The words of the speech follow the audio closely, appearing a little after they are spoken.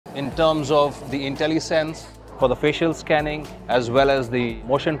in terms of the IntelliSense for the facial scanning, as well as the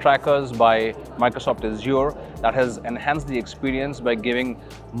motion trackers by Microsoft Azure that has enhanced the experience by giving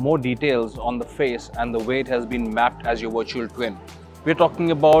more details on the face and the way it has been mapped as your virtual twin. We're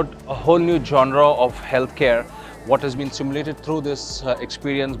talking about a whole new genre of healthcare. What has been simulated through this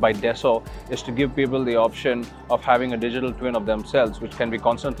experience by Dassault is to give people the option of having a digital twin of themselves, which can be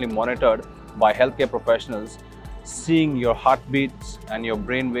constantly monitored by healthcare professionals, seeing your heartbeats and your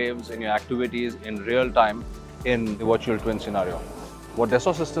brain waves and your activities in real time in the virtual twin scenario. What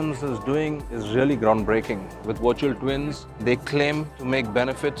Dassault Systems is doing is really groundbreaking. With virtual twins, they claim to make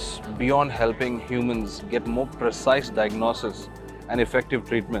benefits beyond helping humans get more precise diagnosis and effective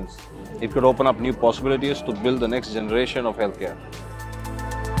treatments. It could open up new possibilities to build the next generation of healthcare.